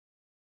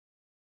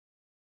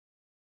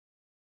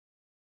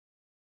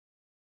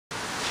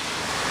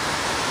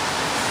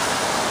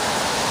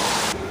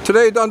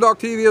Today Dundalk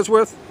TV is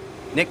with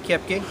Nick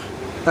Kipke.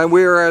 And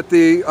we are at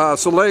the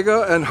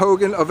Szeliga and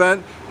Hogan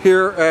event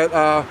here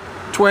at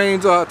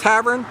Twain's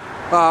Tavern.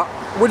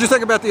 What did you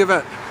think about the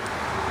event?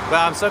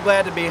 Well, I'm so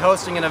glad to be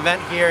hosting an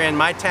event here in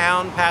my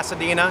town,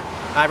 Pasadena.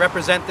 I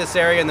represent this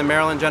area in the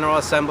Maryland General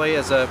Assembly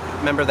as a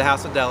member of the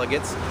House of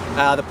Delegates.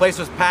 The place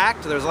was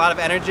packed, there was a lot of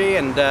energy,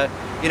 and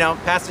you know,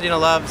 Pasadena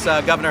loves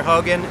Governor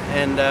Hogan,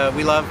 and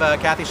we love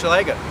Kathy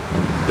Szeliga.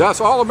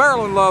 Yes, all of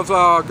Maryland loves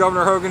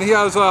Governor Hogan. He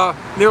has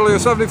nearly a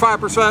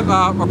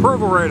 75%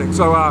 approval rating,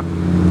 so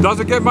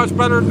doesn't get much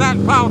better than that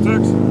in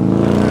politics.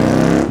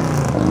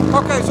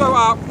 Okay, so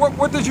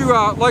what did you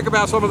like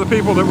about some of the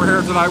people that were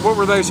here tonight? What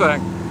were they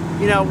saying?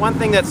 You know, one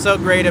thing that's so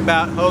great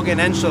about Hogan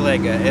and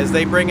Szeliga is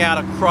they bring out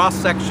a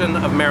cross-section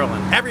of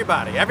Maryland.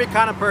 Everybody, every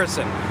kind of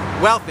person.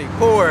 Wealthy,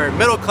 poor,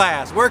 middle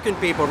class, working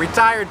people,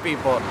 retired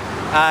people.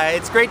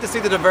 It's great to see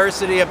the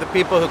diversity of the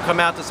people who come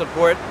out to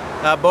support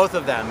both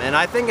of them. And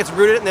I think it's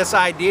rooted in this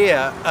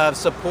idea of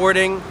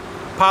supporting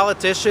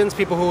politicians,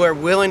 people who are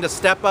willing to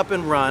step up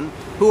and run,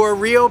 who are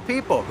real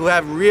people, who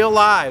have real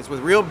lives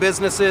with real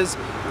businesses,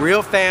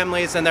 real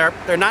families, and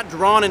they're not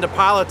drawn into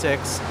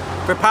politics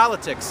for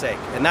politics' sake.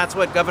 And that's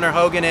what Governor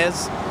Hogan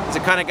is. He's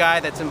the kind of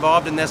guy that's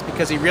involved in this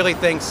because he really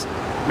thinks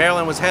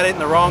Maryland was headed in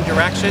the wrong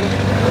direction,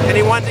 and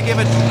he wanted to give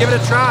it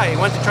a try. He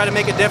wanted to try to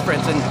make a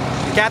difference. And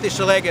Kathy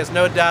Szeliga is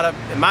no doubt,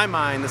 in my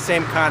mind, the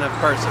same kind of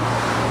person.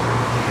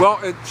 Well,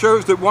 it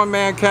shows that one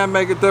man can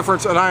make a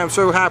difference, and I am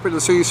so happy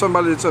to see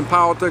somebody that's in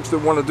politics that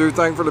want to do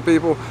things for the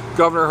people.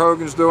 Governor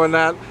Hogan's doing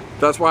that.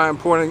 That's why I'm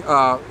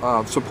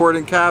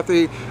supporting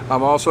Kathy.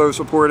 I'm also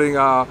supporting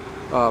Pat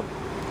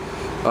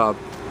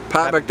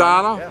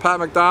McDonough. Yeah. Pat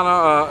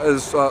McDonough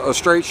is a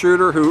straight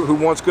shooter who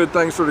wants good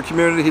things for the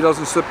community. He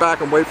doesn't sit back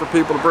and wait for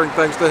people to bring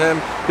things to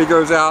him. He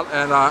goes out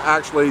and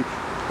actually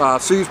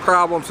sees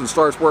problems and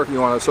starts working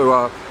on it.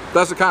 So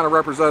that's the kind of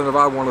representative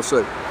I want to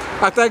see.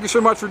 I thank you so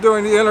much for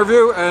doing the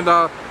interview, and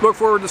look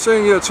forward to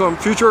seeing you at some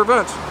future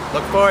events.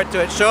 Look forward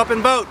to it. Show up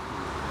and vote.